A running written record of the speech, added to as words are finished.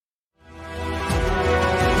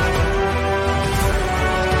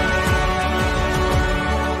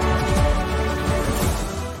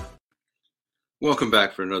Welcome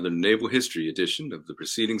back for another Naval History edition of the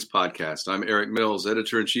Proceedings podcast. I'm Eric Mills,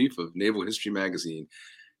 editor-in-chief of Naval History Magazine.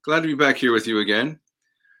 Glad to be back here with you again.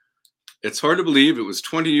 It's hard to believe it was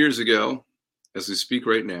 20 years ago, as we speak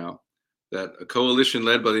right now, that a coalition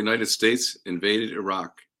led by the United States invaded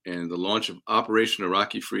Iraq and the launch of Operation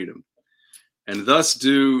Iraqi Freedom. And thus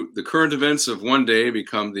do the current events of one day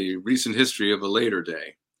become the recent history of a later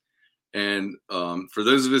day. And for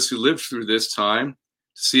those of us who lived through this time,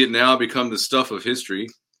 to see it now become the stuff of history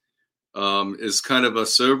is kind of a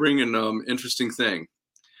sobering and interesting thing.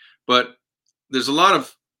 But there's a lot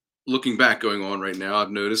of looking back going on right now.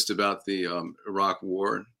 I've noticed about the Iraq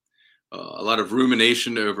War, a lot of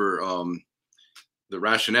rumination over the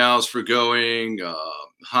rationales for going,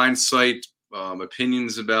 hindsight,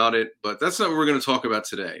 opinions about it. But that's not what we're going to talk about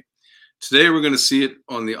today. Today, we're going to see it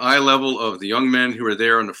on the eye level of the young men who are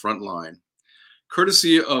there on the front line.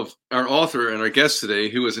 Courtesy of our author and our guest today,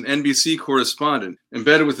 who is an NBC correspondent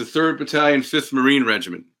embedded with the 3rd Battalion, 5th Marine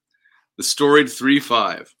Regiment, the storied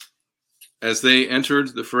 3-5, as they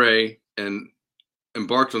entered the fray and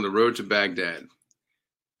embarked on the road to Baghdad.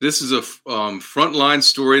 This is a frontline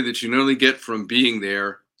story that you can only get from being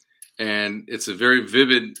there, and it's a very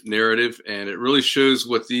vivid narrative, and it really shows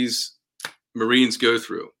what these Marines go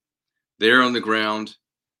through there on the ground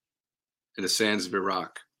in the sands of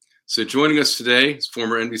Iraq. So joining us today is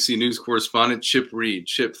former NBC News correspondent Chip Reid.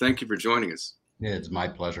 Chip, thank you for joining us. Yeah, it's my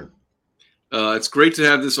pleasure. It's great to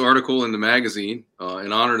have this article in the magazine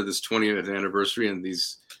in honor of this 20th anniversary and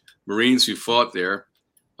these Marines who fought there.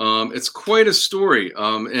 It's quite a story,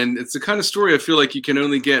 and it's the kind of story I feel like you can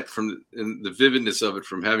only get from the vividness of it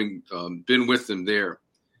from having been with them there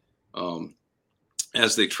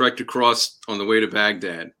as they trekked across on the way to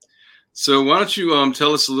Baghdad. So why don't you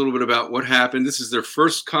tell us a little bit about what happened? This is their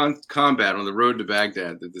first combat on the road to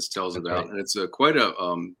Baghdad that this tells That's about. right. And it's quite a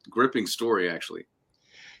gripping story, actually.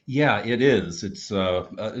 Yeah, it is. It's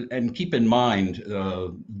and keep in mind,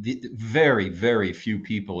 the very, very few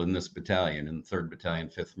people in this battalion, in the 3rd Battalion,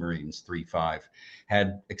 5th Marines, 3-5,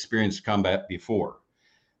 had experienced combat before.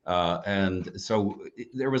 And so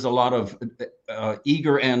there was a lot of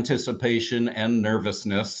eager anticipation and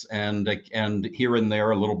nervousness, and here and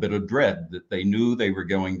there a little bit of dread that they knew they were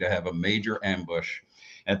going to have a major ambush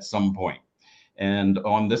at some point. And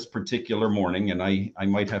on this particular morning, and I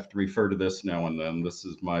might have to refer to this now and then, this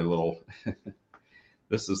is my little,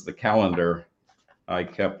 this is the calendar I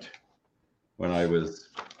kept when I was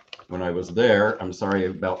there. I'm sorry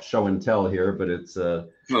about show and tell here, but it's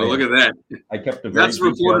Look at that. I kept a very That's a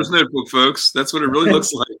reporter's notebook, folks. That's what it really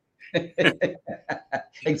looks like.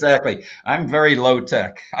 Exactly. I'm very low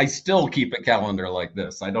tech. I still keep a calendar like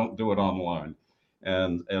this. I don't do it online.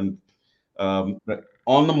 And but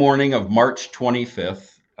on the morning of March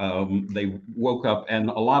 25th, they woke up, and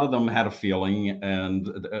a lot of them had a feeling, and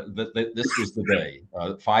that this was the day.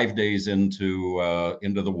 5 days into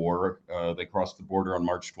the war, they crossed the border on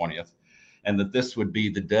March 20th, and that this would be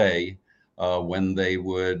the day when they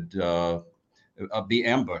would be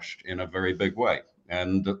ambushed in a very big way.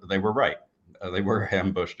 And they were right. They were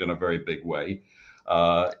ambushed in a very big way.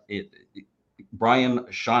 Brian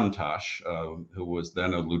Shantash, who was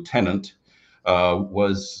then a lieutenant,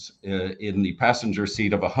 was in the passenger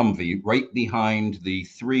seat of a Humvee right behind the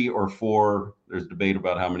 3 or 4, there's debate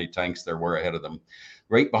about how many tanks there were ahead of them,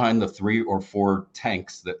 right behind the 3 or 4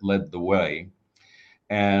 tanks that led the way.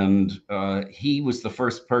 And he was the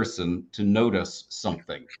first person to notice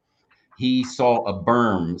something. He saw a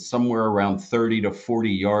berm somewhere around 30 to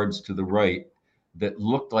 40 yards to the right that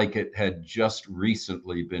looked like it had just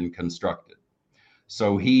recently been constructed.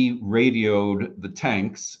 So he radioed the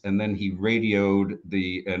tanks, and then he radioed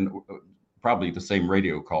and probably the same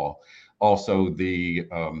radio call, also the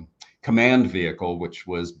command vehicle, which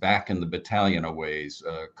was back in the battalion a ways,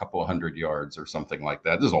 a couple of 100 yards or something like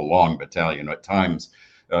that. This is a long battalion. At times,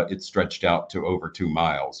 it stretched out to over 2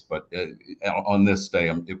 miles, but on this day,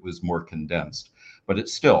 it was more condensed. But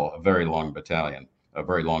it's still a very long battalion, a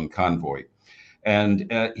very long convoy.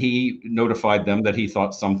 And he notified them that he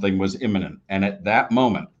thought something was imminent. And at that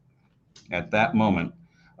moment,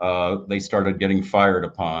 they started getting fired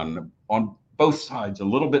upon on both sides, a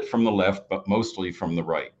little bit from the left, but mostly from the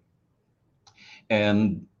right.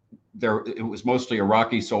 And it was mostly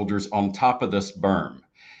Iraqi soldiers on top of this berm.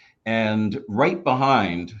 And right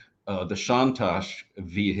behind the Shantash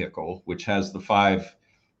vehicle, which has the 5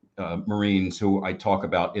 Marines who I talk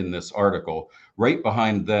about in this article, right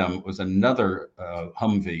behind them was another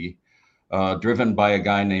Humvee driven by a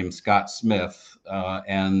guy named Scott Smith.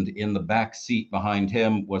 And in the back seat behind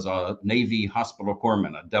him was a Navy hospital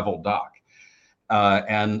corpsman, a Devil Doc.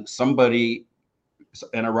 And somebody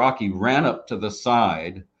an Iraqi ran up to the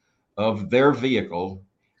side of their vehicle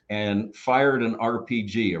and fired an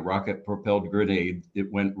RPG, a rocket propelled grenade.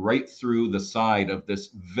 It went right through the side of this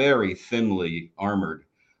very thinly armored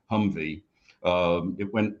Humvee.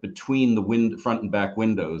 It went between the front and back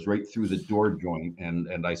windows, right through the door joint,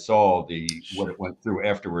 and I saw what it went through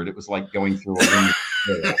afterward. It was like going through a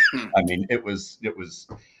ring. I mean, it was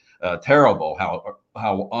terrible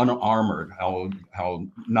how unarmored, how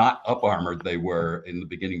not up armored they were in the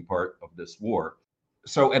beginning part of this war.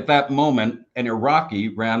 So at that moment, an Iraqi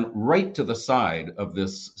ran right to the side of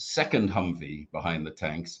this second Humvee behind the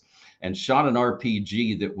tanks and shot an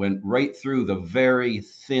RPG that went right through the very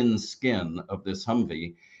thin skin of this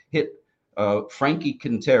Humvee, hit Frankie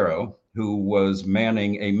Quintero, who was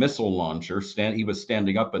manning a missile launcher. He was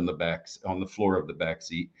standing up in the back on the floor of the back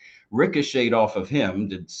seat, ricocheted off of him,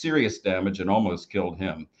 did serious damage and almost killed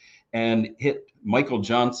him, and hit Michael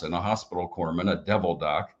Johnson, a hospital corpsman, a devil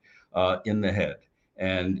doc, in the head,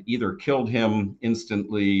 and either killed him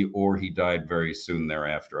instantly or he died very soon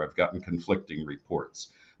thereafter. I've gotten conflicting reports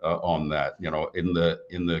on that. You know, in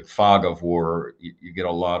the fog of war, you get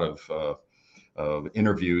a lot of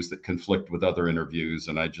interviews that conflict with other interviews,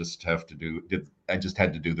 and I just had to do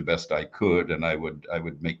the best I could, and I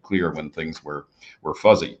would make clear when things were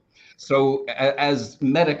fuzzy. So as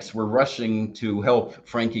medics were rushing to help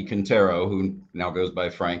Frankie Quintero, who now goes by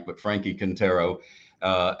Frank, but Frankie Quintero,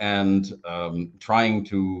 and trying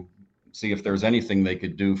to see if there's anything they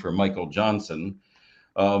could do for Michael Johnson,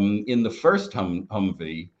 in the first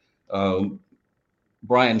Humvee, Lieutenant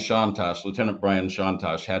Brian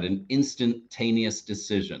Shantosh, had an instantaneous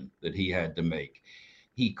decision that he had to make.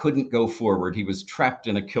 He couldn't go forward. He was trapped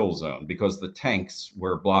in a kill zone because the tanks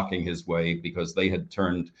were blocking his way because they had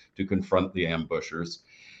turned to confront the ambushers.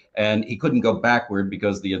 And he couldn't go backward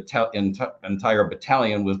because the entire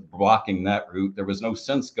battalion was blocking that route. There was no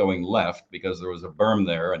sense going left because there was a berm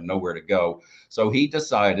there and nowhere to go. So he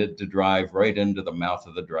decided to drive right into the mouth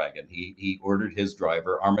of the dragon. He ordered his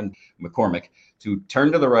driver, Armin McCormick, to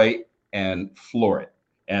turn to the right and floor it.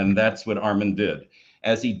 And that's what Armin did.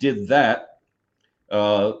 As he did that,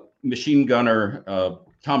 machine gunner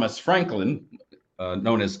Thomas Franklin,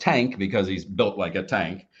 known as Tank because he's built like a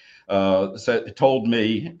tank, told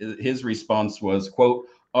me his response was, quote,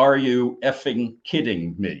 "Are you effing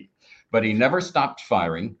kidding me?" But he never stopped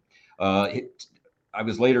firing. I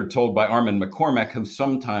was later told by Armin McCormick, who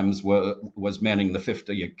sometimes was manning the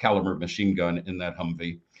 50 caliber machine gun in that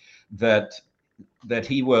Humvee, that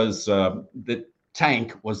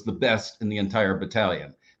Tank was the best in the entire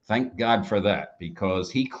battalion. Thank God for that,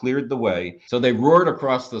 because he cleared the way. So they roared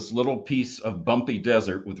across this little piece of bumpy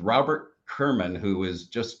desert with Robert Kerman, who was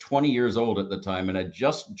just 20 years old at the time and had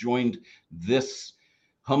just joined this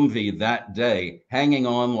Humvee that day, hanging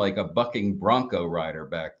on like a bucking bronco rider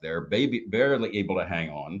back there, barely able to hang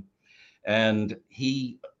on. And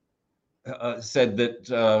he said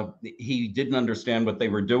that he didn't understand what they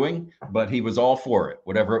were doing, but he was all for it,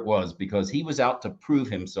 whatever it was, because he was out to prove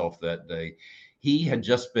himself that day. He had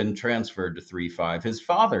just been transferred to 3-5. His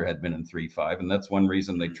father had been in 3-5, and that's one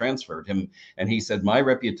reason they transferred him. And he said, my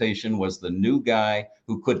reputation was the new guy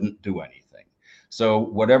who couldn't do anything. So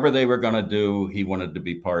whatever they were going to do, he wanted to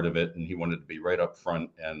be part of it, and he wanted to be right up front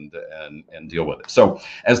and deal with it. So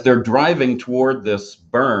as they're driving toward this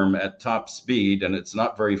berm at top speed, and it's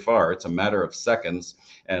not very far, it's a matter of seconds,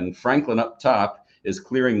 and Franklin up top is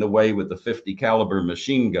clearing the way with the 50 caliber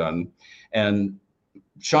machine gun, and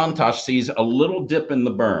Shantosh sees a little dip in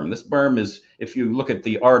the berm. This berm is, if you look at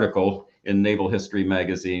the article in Naval History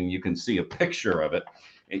magazine, you can see a picture of it.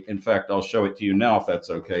 In fact, I'll show it to you now if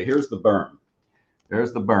that's okay. Here's the berm.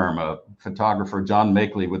 There's the berm. Photographer John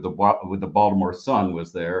Makeley with the Baltimore Sun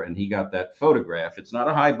was there, and he got that photograph. It's not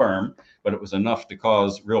a high berm, but it was enough to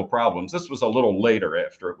cause real problems. This was a little later,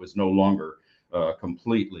 after it was no longer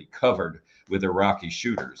completely covered with Iraqi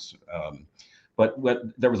shooters. But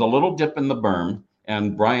there was a little dip in the berm,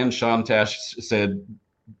 and Brian Shantosh said,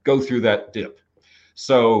 go through that dip.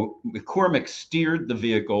 So McCormick steered the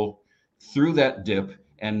vehicle through that dip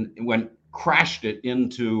and crashed it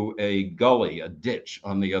into a gully, a ditch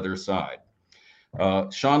on the other side.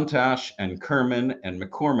 Shantosh and Kerman and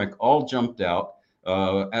McCormick all jumped out.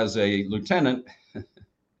 As a lieutenant,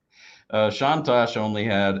 Shantosh only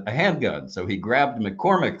had a handgun. So he grabbed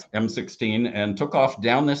McCormick's M16 and took off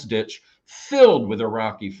down this ditch filled with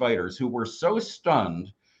Iraqi fighters who were so stunned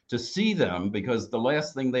to see them, because the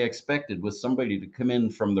last thing they expected was somebody to come in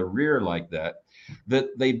from the rear like that, that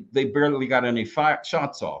they barely got any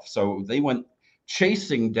shots off. So they went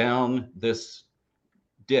chasing down this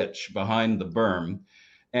ditch behind the berm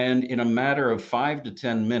And in a matter of 5 to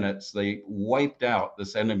 10 minutes, they wiped out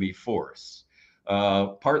this enemy force,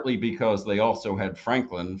 partly because they also had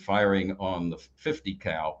Franklin firing on the 50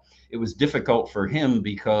 cal. It was difficult for him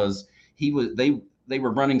because they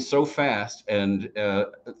were running so fast and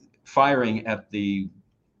firing at the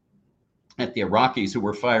Iraqis who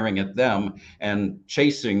were firing at them and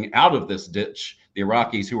chasing out of this ditch the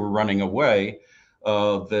Iraqis who were running away,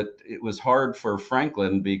 that it was hard for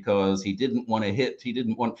Franklin because he didn't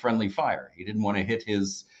want friendly fire. He didn't want to hit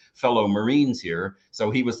his fellow Marines here.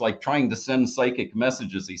 So he was like trying to send psychic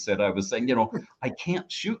messages. He said, I was saying, I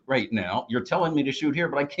can't shoot right now. You're telling me to shoot here,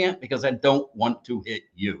 but I can't because I don't want to hit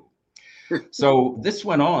you. So this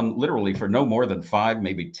went on literally for no more than 5,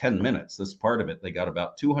 maybe 10 minutes. This part of it, they got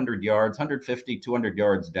about 200 yards, 150, 200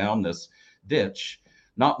 yards down this ditch.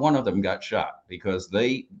 Not one of them got shot because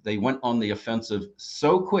they went on the offensive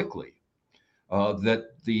so quickly that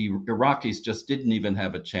the Iraqis just didn't even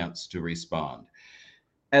have a chance to respond.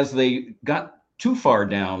 As they got too far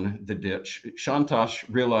down the ditch, Shantosh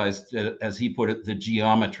realized that, as he put it, the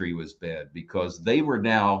geometry was bad because they were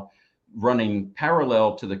now running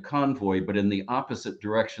parallel to the convoy, but in the opposite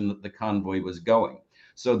direction that the convoy was going.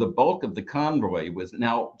 So the bulk of the convoy was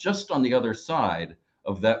now just on the other side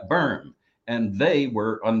of that berm. And they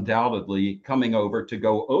were undoubtedly coming over to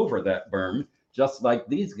go over that berm, just like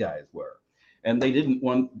these guys were. And they didn't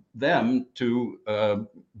want them to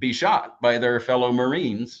be shot by their fellow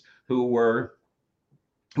Marines who were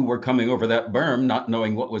coming over that berm, not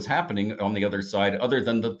knowing what was happening on the other side, other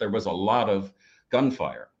than that there was a lot of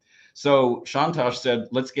gunfire. So Shantosh said,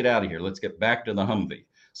 let's get out of here. Let's get back to the Humvee.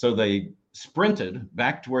 So they sprinted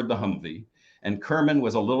back toward the Humvee, and Kerman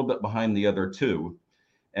was a little bit behind the other two.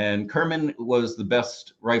 And Kerman was the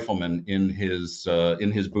best rifleman in his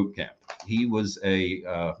boot camp. He was a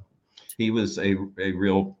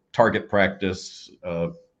real target practice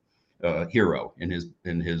hero in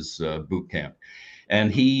his boot camp. And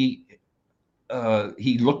he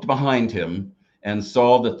looked behind him and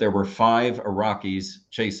saw that there were 5 Iraqis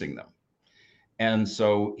chasing them. And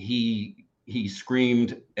so he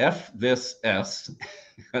screamed, F this S,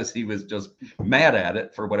 because he was just mad at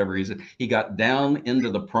it for whatever reason. He got down into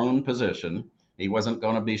the prone position. He wasn't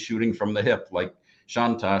going to be shooting from the hip like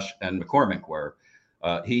Shantosh and McCormick were.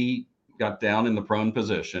 He got down in the prone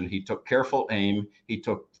position. He took careful aim. He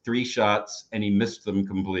took 3 shots and he missed them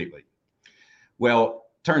completely. Well,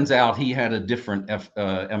 turns out he had a different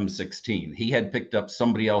M16. He had picked up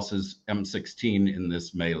somebody else's M16 in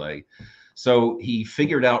this melee. So he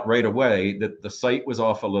figured out right away that the sight was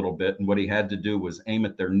off a little bit, and what he had to do was aim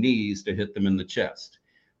at their knees to hit them in the chest.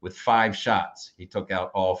 With 5 shots, he took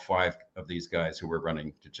out all 5 of these guys who were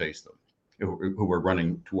running to chase them, who were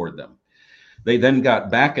running toward them. They then got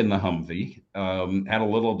back in the Humvee, had a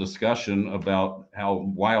little discussion about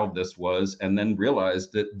how wild this was, and then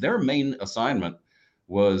realized that their main assignment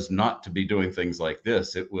was not to be doing things like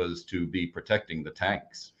this. It was to be protecting the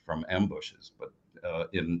tanks from ambushes. But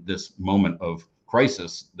in this moment of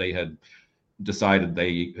crisis, they had decided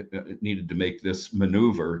they needed to make this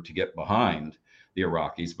maneuver to get behind the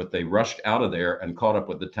Iraqis, but they rushed out of there and caught up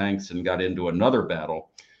with the tanks and got into another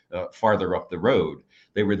battle farther up the road.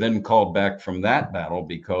 They were then called back from that battle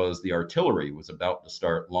because the artillery was about to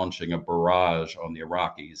start launching a barrage on the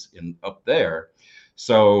Iraqis up there.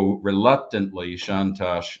 So reluctantly,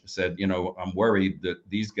 Shantosh said, I'm worried that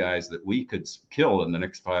these guys that we could kill in the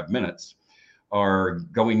next 5 minutes are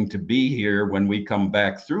going to be here when we come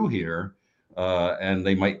back through here, and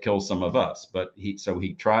they might kill some of us. But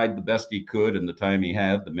he tried the best he could in the time he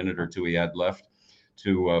had, the minute or two he had left,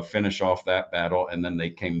 to finish off that battle. And then they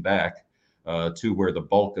came back to where the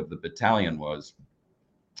bulk of the battalion was.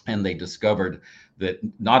 And they discovered that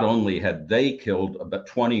not only had they killed about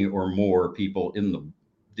 20 or more people in the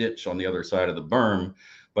ditch on the other side of the berm,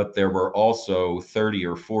 but there were also 30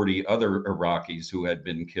 or 40 other Iraqis who had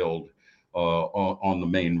been killed on the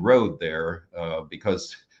main road there,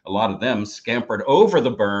 because a lot of them scampered over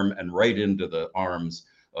the berm and right into the arms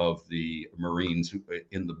of the Marines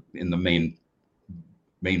in the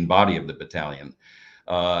main body of the battalion.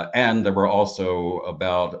 And there were also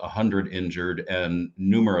about 100 injured and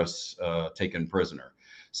numerous taken prisoner.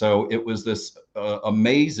 So it was this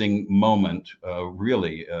amazing moment,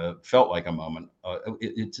 really felt like a moment.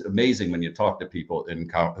 It's amazing when you talk to people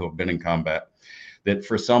who have been in combat, that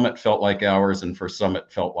for some it felt like hours and for some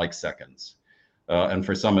it felt like seconds. And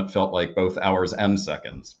for some it felt like both hours and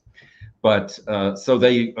seconds. But so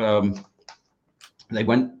they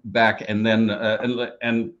went back, and then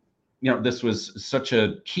and this was such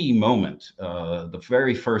a key moment, the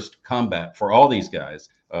very first combat for all these guys.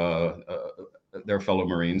 their fellow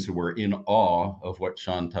Marines who were in awe of what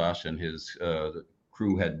Shantosh and his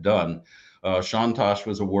crew had done. Shantosh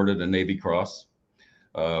was awarded a Navy Cross.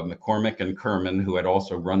 McCormick and Kerman, who had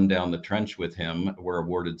also run down the trench with him, were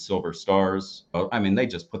awarded Silver Stars. I mean, they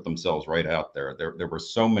just put themselves right out there. There were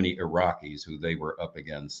so many Iraqis who they were up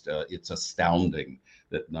against. It's astounding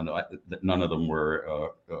that none of them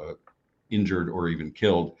were injured or even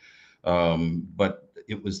killed. But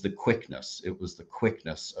it was the quickness. It was the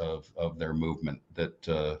quickness of their movement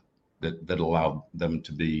that allowed them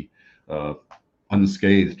to be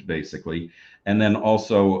unscathed, basically. And then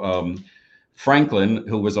also Franklin,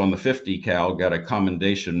 who was on the 50 cal, got a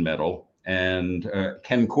commendation medal. And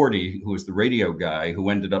Ken Cordy, who was the radio guy, who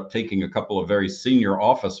ended up taking a couple of very senior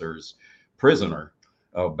officers prisoner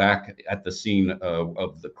back at the scene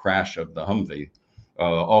of the crash of the Humvee,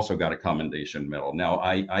 also got a commendation medal. Now,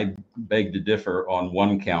 I beg to differ on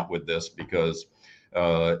one count with this because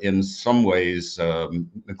in some ways,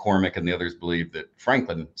 McCormick and the others believe that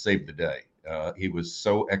Franklin saved the day. He was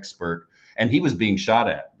so expert, and he was being shot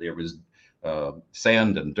at. There was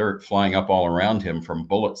sand and dirt flying up all around him from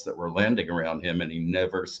bullets that were landing around him, and he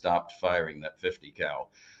never stopped firing that 50 cal.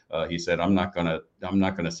 He said, I'm not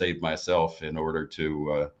gonna save myself in order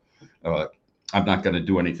to I'm not going to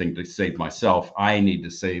do anything to save myself. I need to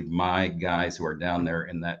save my guys who are down there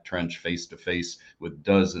in that trench face to face with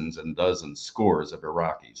dozens and dozens, scores of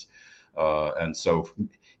Iraqis. And so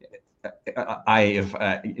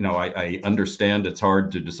I understand it's hard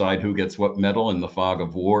to decide who gets what medal in the fog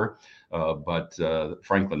of war, but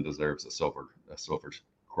Franklin deserves a silver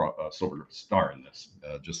star in this,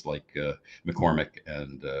 just like McCormick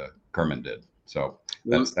and Kerman did. So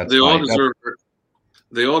that's they all deserve.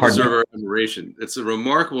 They all deserve our admiration. It's a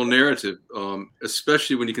remarkable narrative,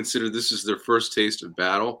 especially when you consider this is their first taste of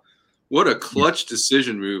battle. What a clutch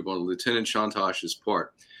decision move on Lieutenant Shantosh's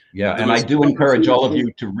part. Yeah, and I do encourage all of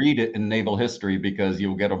you to read it in naval history because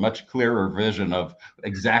you'll get a much clearer vision of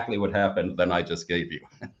exactly what happened than I just gave you.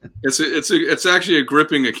 It's actually a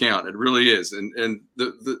gripping account. It really is. And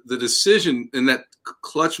the decision in that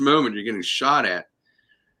clutch moment you're getting shot at,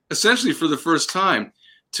 essentially for the first time,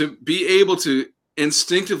 to be able to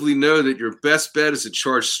instinctively know that your best bet is to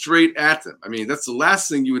charge straight at them. I mean, that's the last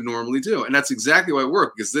thing you would normally do. And that's exactly why it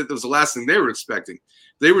worked, because that was the last thing they were expecting.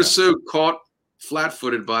 They were so caught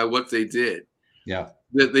flat-footed by what they did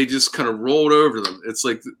that they just kind of rolled over them. It's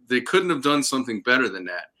like they couldn't have done something better than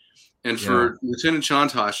that. And for Lieutenant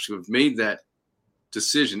Shantosh to have made that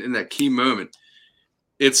decision in that key moment,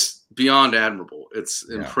 it's beyond admirable. It's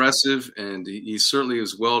impressive, and he certainly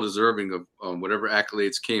is well deserving of whatever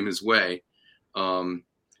accolades came his way. And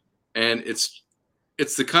it's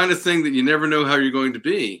the kind of thing that you never know how you're going to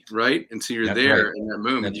be, right? Until you're there in that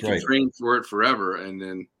moment. You can train for it forever, and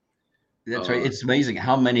then that's right. It's amazing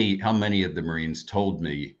how many of the Marines told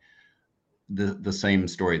me the same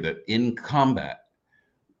story, that in combat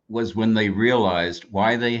was when they realized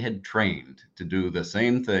why they had trained to do the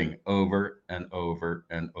same thing over and over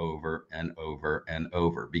and over and over and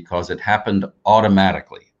over, because it happened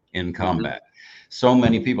automatically in combat. So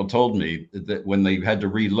many people told me that when they had to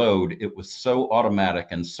reload, it was so automatic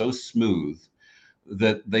and so smooth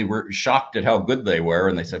that they were shocked at how good they were.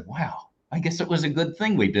 And they said, wow, I guess it was a good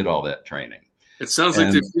thing we did all that training. It sounds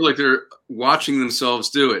like they feel like they're watching themselves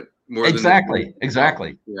do it more exactly.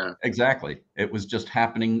 Yeah, exactly. It was just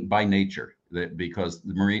happening by nature, because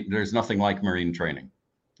there's nothing like Marine training.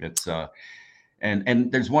 It's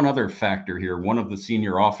and there's one other factor here. One of the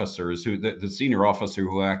senior officers the senior officer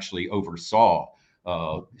who actually oversaw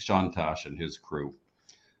Shantosh and his crew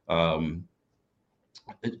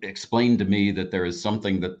explained to me that there is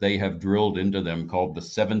something that they have drilled into them called the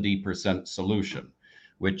 70% solution,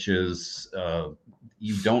 which is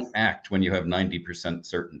you don't act when you have 90%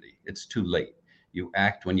 certainty. It's too late. You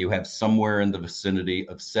act when you have somewhere in the vicinity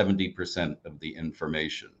of 70% of the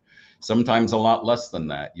information. Sometimes a lot less than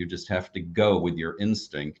that. You just have to go with your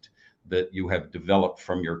instinct that you have developed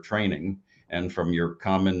from your training and from your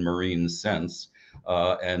common Marine sense.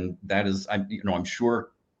 And that is, I'm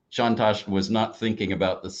sure Shantosh was not thinking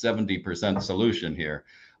about the 70% solution here,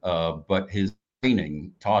 but his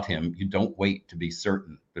training taught him you don't wait to be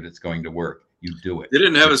certain that it's going to work. You do it. They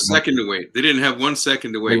didn't have a second to wait. They didn't have 1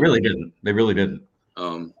 second to wait. They really didn't.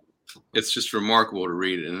 It's just remarkable to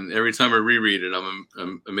read it. And every time I reread it,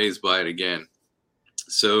 I'm amazed by it again.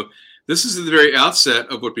 So this is the very outset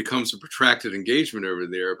of what becomes a protracted engagement over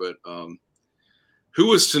there. But who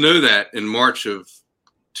was to know that in March of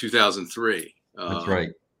 2003? That's right.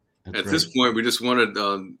 At this point, we just wanted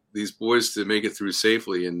these boys to make it through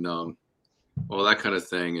safely and all that kind of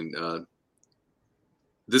thing. And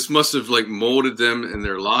this must have like molded them in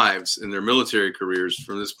their lives and their military careers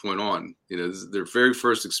from this point on. You know, this is their very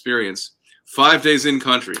first experience. 5 days in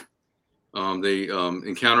country, they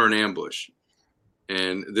encounter an ambush,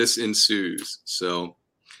 and this ensues. So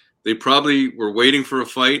they probably were waiting for a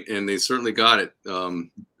fight, and they certainly got it. And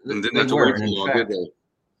didn't have to wait too long, did they?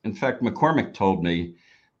 In fact, McCormick told me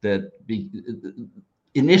that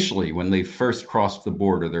initially, when they first crossed the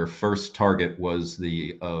border, their first target was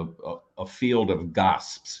a field of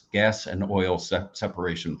GOSPs, gas and oil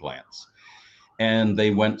separation plants. And they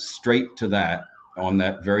went straight to that on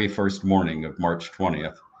that very first morning of March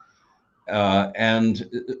 20th. And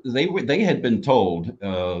they had been told,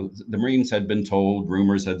 the Marines had been told,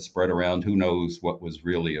 rumors had spread around, who knows what was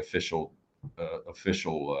really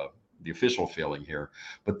the official feeling here,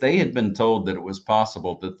 but they had been told that it was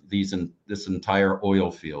possible that this entire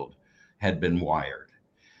oil field had been wired.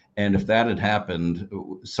 And if that had happened,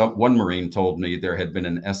 one Marine told me there had been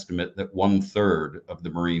an estimate that 1/3 of the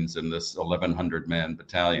Marines in this 1,100-man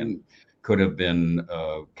battalion could have been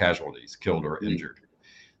casualties, killed or injured.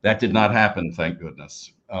 That did not happen, thank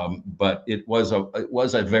goodness. But it was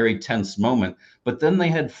a very tense moment. But then they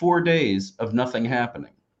had 4 days of nothing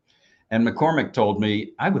happening. And McCormick told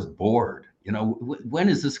me, I was bored. You know, when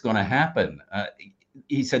is this going to happen?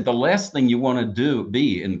 He said, the last thing you want to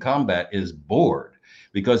be in combat is bored,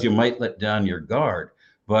 because you might let down your guard.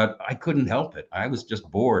 But I couldn't help it. I was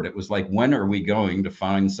just bored. It was like, when are we going to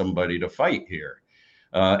find somebody to fight here?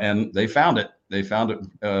 And they found it. They found it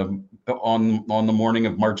on the morning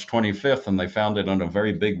of March 25th, and they found it in a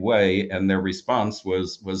very big way. And their response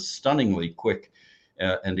was stunningly quick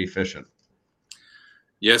and efficient.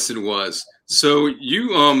 Yes, it was. So you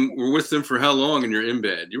were with them for how long in your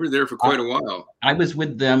embed? You were there for quite a while. I was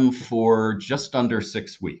with them for just under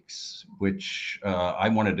 6 weeks, which I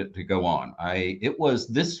wanted it to go on.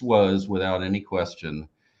 This was without any question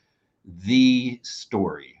the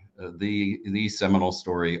story, the seminal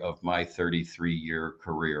story of my 33-year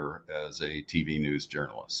career as a TV news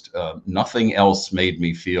journalist. Nothing else made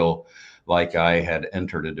me feel like I had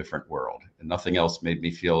entered a different world. And nothing else made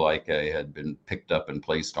me feel like I had been picked up and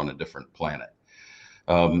placed on a different planet.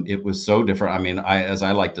 It was so different. I mean, as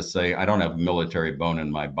I like to say, I don't have military bone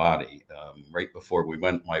in my body. Right before we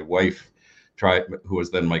went, my wife who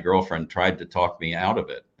was then my girlfriend, tried to talk me out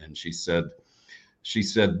of it. And she said,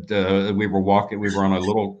 we were on a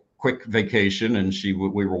little quick vacation, and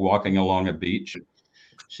we were walking along a beach.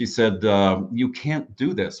 She said, you can't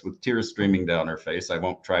do this, with tears streaming down her face. I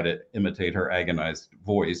won't try to imitate her agonized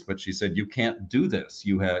voice, but she said, you can't do this.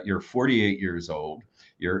 You're 48 years old.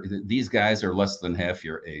 These guys are less than half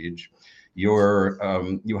your age.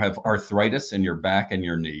 You have arthritis in your back and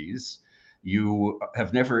your knees. You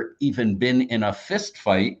have never even been in a fist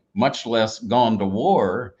fight, much less gone to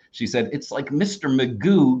war. She said, it's like Mr.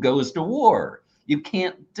 Magoo goes to war. You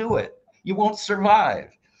can't do it. You won't survive.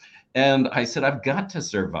 And I said, I've got to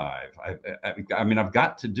survive. I mean, I've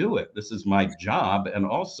got to do it. This is my job. And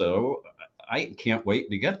also, I can't wait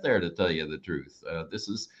to get there, to tell you the truth. This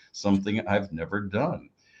is something I've never done.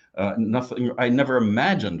 I never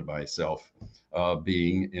imagined myself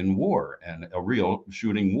being in war, and a real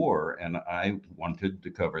shooting war. And I wanted to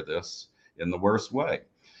cover this in the worst way.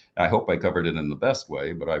 I hope I covered it in the best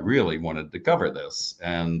way, but I really wanted to cover this.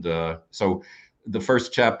 And so the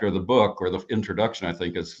first chapter of the book, or the introduction, I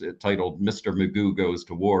think, is titled "Mr. Magoo Goes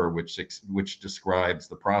to War," which describes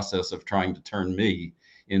the process of trying to turn me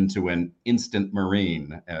into an instant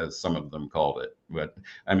Marine, as some of them called it. But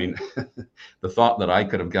I mean, the thought that I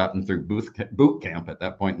could have gotten through boot camp at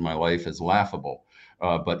that point in my life is laughable.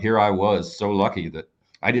 But here I was, so lucky that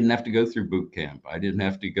I didn't have to go through boot camp. I didn't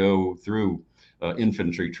have to go through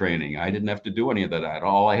infantry training. I didn't have to do any of that.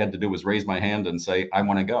 All I had to do was raise my hand and say, I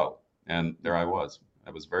want to go. And there I was. I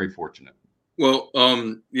was very fortunate. Well,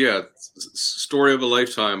 yeah, story of a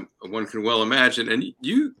lifetime, one can well imagine. And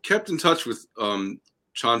you kept in touch with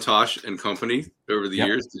Chantosh and company over the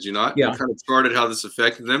years, did you not? Yeah. You kind of charted how this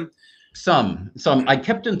affected them? Some. I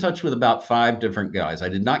kept in touch with about 5 different guys. I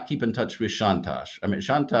did not keep in touch with Chantosh. I mean,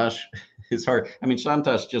 Chantosh is hard. I mean,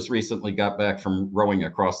 Chantosh just recently got back from rowing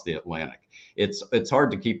across the Atlantic. It's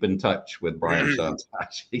hard to keep in touch with Brian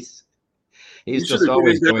Chantosh. He's just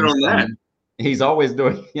always doing something. He's always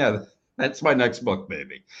doing, yeah, that's my next book,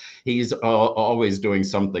 baby. He's always doing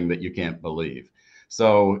something that you can't believe.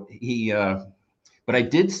 So but I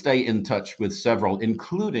did stay in touch with several,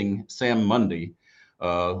 including Sam Mundy,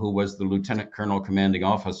 who was the Lieutenant Colonel Commanding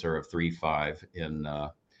Officer of 3-5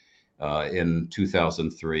 in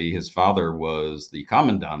 2003. His father was the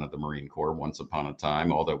Commandant of the Marine Corps once upon a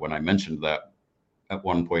time, although when I mentioned that at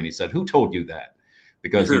one point, he said, who told you that?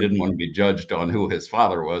 because he didn't want to be judged on who his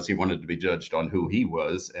father was. He wanted to be judged on who he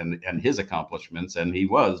was and his accomplishments. And he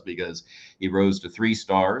was, because he rose to 3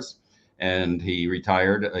 stars and he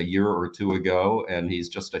retired a year or two ago. And he's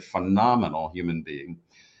just a phenomenal human being.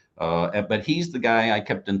 But he's the guy I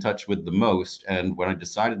kept in touch with the most. And when I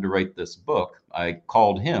decided to write this book, I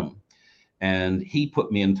called him. And he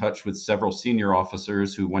put me in touch with several senior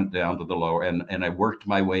officers who went down to the lower, and I worked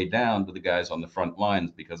my way down to the guys on the front lines,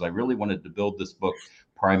 because I really wanted to build this book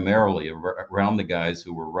primarily around the guys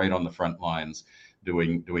who were right on the front lines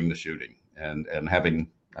doing the shooting, and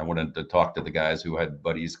I wanted to talk to the guys who had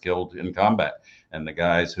buddies killed in combat, and the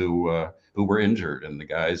guys who were injured, and the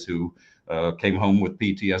guys who came home with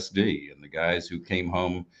PTSD, and the guys who came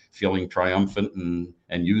home feeling triumphant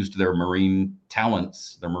and used their Marine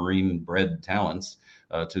talents, their Marine bred talents,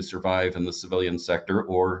 to survive in the civilian sector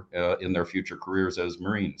or in their future careers as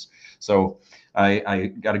Marines. So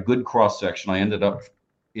I got a good cross section. I ended up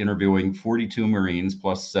interviewing 42 Marines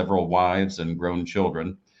plus several wives and grown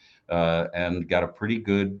children, and got a pretty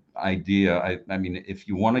good idea. I mean, if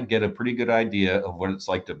you want to get a pretty good idea of what it's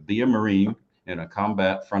like to be a Marine in a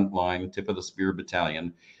combat frontline tip of the spear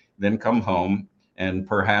battalion, then come home and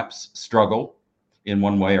perhaps struggle in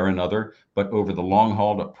one way or another, but over the long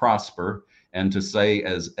haul to prosper, and to say,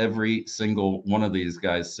 as every single one of these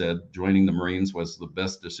guys said, joining the Marines was the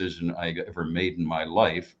best decision I ever made in my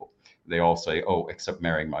life. They all say, oh, except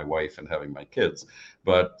marrying my wife and having my kids.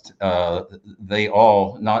 But they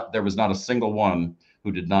all, there was not a single one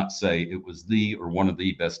who did not say it was the or one of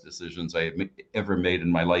the best decisions I had ever made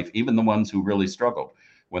in my life, even the ones who really struggled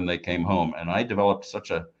when they came home. And I developed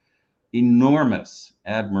such a enormous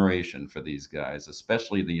admiration for these guys,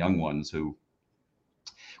 especially the young ones who,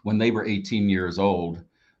 when they were 18 years old,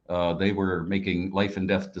 they were making life and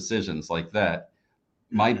death decisions like that.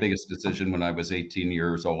 My biggest decision when I was 18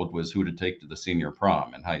 years old was who to take to the senior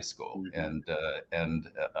prom in high school. And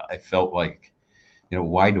I felt like,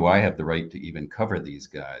 why do I have the right to even cover these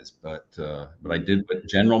guys? But I did what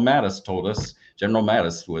General Mattis told us. General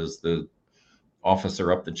Mattis was the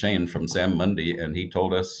officer up the chain from Sam Mundy, and he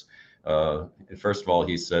told us, first of all,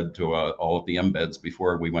 he said to all of the embeds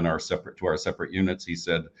before we went to our separate units, he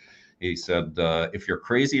said, if you're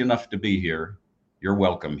crazy enough to be here, you're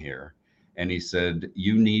welcome here. And he said,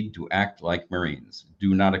 you need to act like Marines.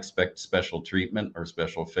 Do not expect special treatment or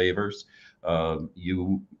special favors.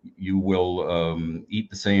 You will eat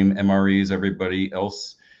the same MREs everybody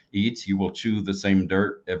else eats. You will chew the same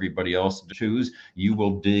dirt everybody else chews. You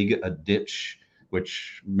will dig a ditch,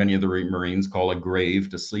 which many of the Marines call a grave,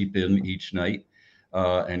 to sleep in each night.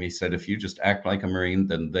 And he said, if you just act like a Marine,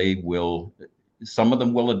 then some of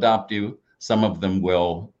them will adopt you, some of them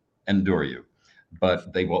will endure you,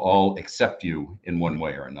 but they will all accept you in one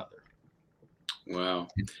way or another. Wow.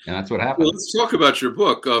 And that's what happened. Well, let's talk about your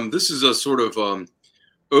book. This is a sort of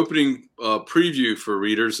opening preview for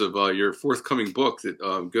readers of your forthcoming book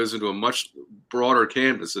that goes into a much broader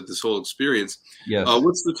canvas of this whole experience. Yes.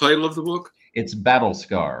 What's the title of the book? It's Battle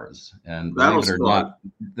Scars. And Battle believe it or Scars. not,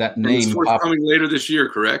 that name is forthcoming later this year,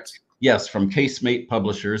 correct? Yes, from Casemate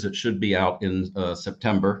Publishers. It should be out in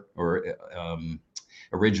September, or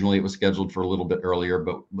originally it was scheduled for a little bit earlier,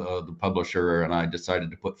 but the publisher and I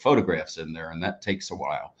decided to put photographs in there, and that takes a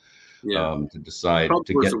while. Yeah. To decide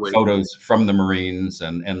to get photos from the Marines,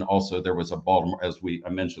 and also there was a Baltimore, as I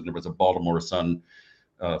mentioned, there was a Baltimore Sun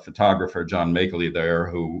photographer, John Makeley, there,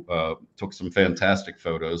 who took some fantastic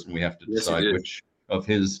photos, and we have to decide which of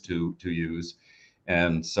his to use.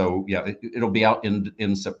 And so, yeah, it'll be out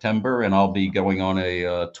in September, and I'll be going on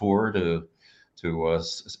a tour to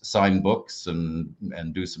sign books and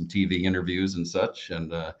do some TV interviews and such.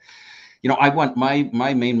 And I want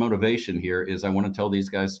my main motivation here is I want to tell these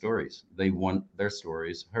guys stories. They want their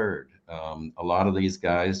stories heard. A lot of these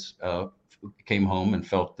guys came home and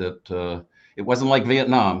felt that it wasn't like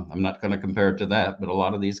Vietnam. I'm not going to compare it to that, but a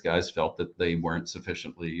lot of these guys felt that they weren't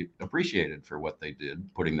sufficiently appreciated for what they did,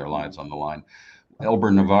 putting their lives on the line.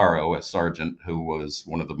 Elber Navarro, a sergeant who was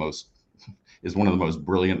one of the most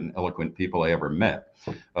brilliant and eloquent people I ever met,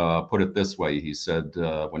 put it this way. He said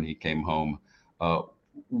when he came home,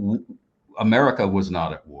 America was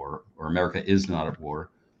not at war, or America is not at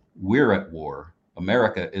war. We're at war.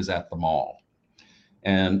 America is at the mall.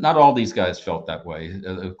 And not all these guys felt that way.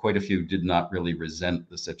 Quite a few did not really resent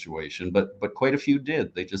the situation, but quite a few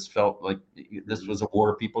did. They just felt like this was a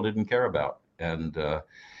war people didn't care about. And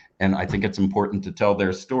I think it's important to tell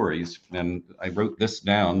their stories. And I wrote this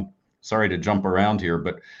down. Sorry to jump around here,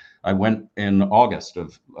 but I went in August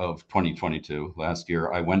of 2022, last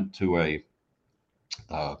year. I went to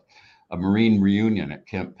a Marine reunion at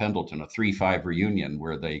Camp Pendleton, a 3-5 reunion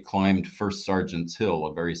where they climbed First Sergeant's Hill,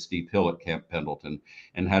 a very steep hill at Camp Pendleton,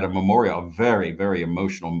 and had a memorial, a very, very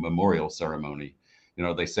emotional memorial ceremony. You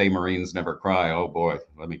know, they say Marines never cry. Oh boy,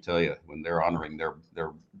 let me tell you, when they're honoring their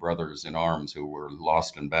brothers in arms who were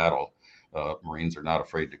lost in battle, Marines are not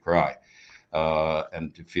afraid to cry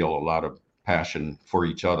and to feel a lot of passion for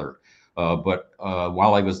each other. But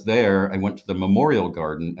while I was there, I went to the Memorial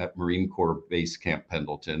Garden at Marine Corps Base Camp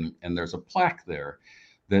Pendleton, and there's a plaque there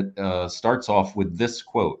that starts off with this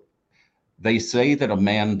quote: "They say that a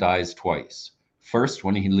man dies twice, first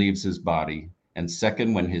when he leaves his body, and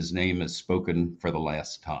second when his name is spoken for the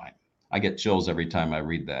last time." I get chills every time I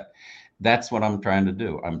read that. That's what I'm trying to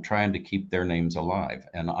do. I'm trying to keep their names alive.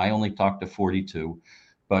 And I only talked to 42.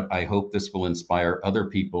 But I hope this will inspire other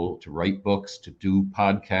people to write books, to do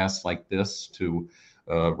podcasts like this, to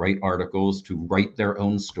write articles, to write their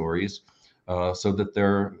own stories, so that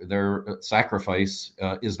their sacrifice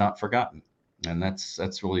is not forgotten. And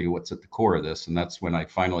that's really what's at the core of this. And that's when I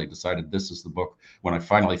finally decided this is the book. When I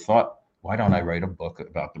finally thought, why don't I write a book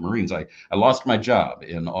about the Marines? I lost my job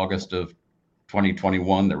in August of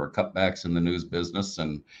 2021. There were cutbacks in the news business,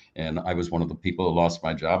 and I was one of the people who lost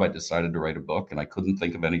my job. I decided to write a book, and I couldn't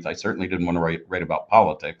think of anything. I certainly didn't want to write about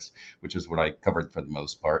politics, which is what I covered for the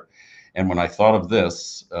most part. And when I thought of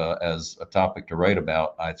this as a topic to write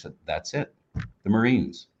about, I said, that's it. The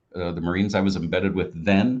Marines. The Marines I was embedded with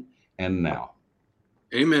then and now.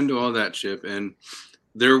 Amen to all that, Chip. And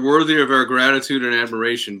they're worthy of our gratitude and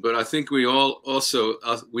admiration, but I think we all also,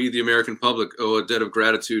 we the American public, owe a debt of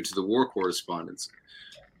gratitude to the war correspondents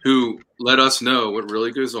who let us know what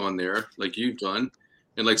really goes on there, like you've done,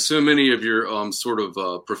 and like so many of your sort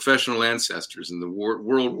of professional ancestors in the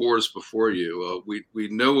world wars before you. We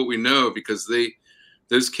know what we know because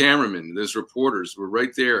those cameramen, those reporters were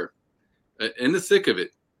right there in the thick of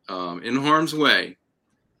it, in harm's way.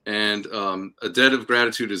 And a debt of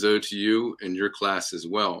gratitude is owed to you and your class as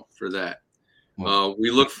well for that. We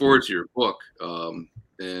look forward to your book.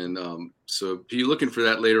 So be looking for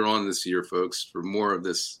that later on this year, folks, for more of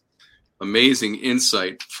this amazing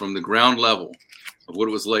insight from the ground level of what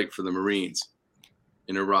it was like for the Marines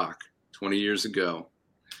in Iraq 20 years ago.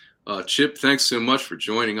 Chip, thanks so much for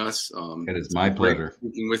joining us. It is my pleasure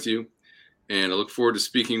speaking with you. And I look forward to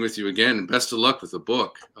speaking with you again. And best of luck with the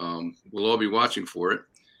book. We'll all be watching for it.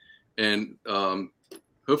 And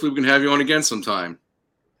hopefully we can have you on again sometime.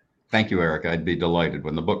 Thank you, Eric. I'd be delighted.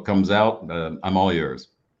 When the book comes out, I'm all yours.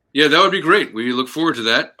 Yeah, that would be great. We look forward to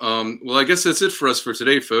that. Well, I guess that's it for us for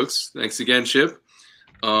today, folks. Thanks again, Chip.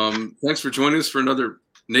 Thanks for joining us for another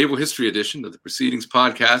Naval History edition of the Proceedings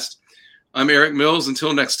podcast. I'm Eric Mills.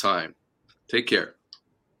 Until next time, take care.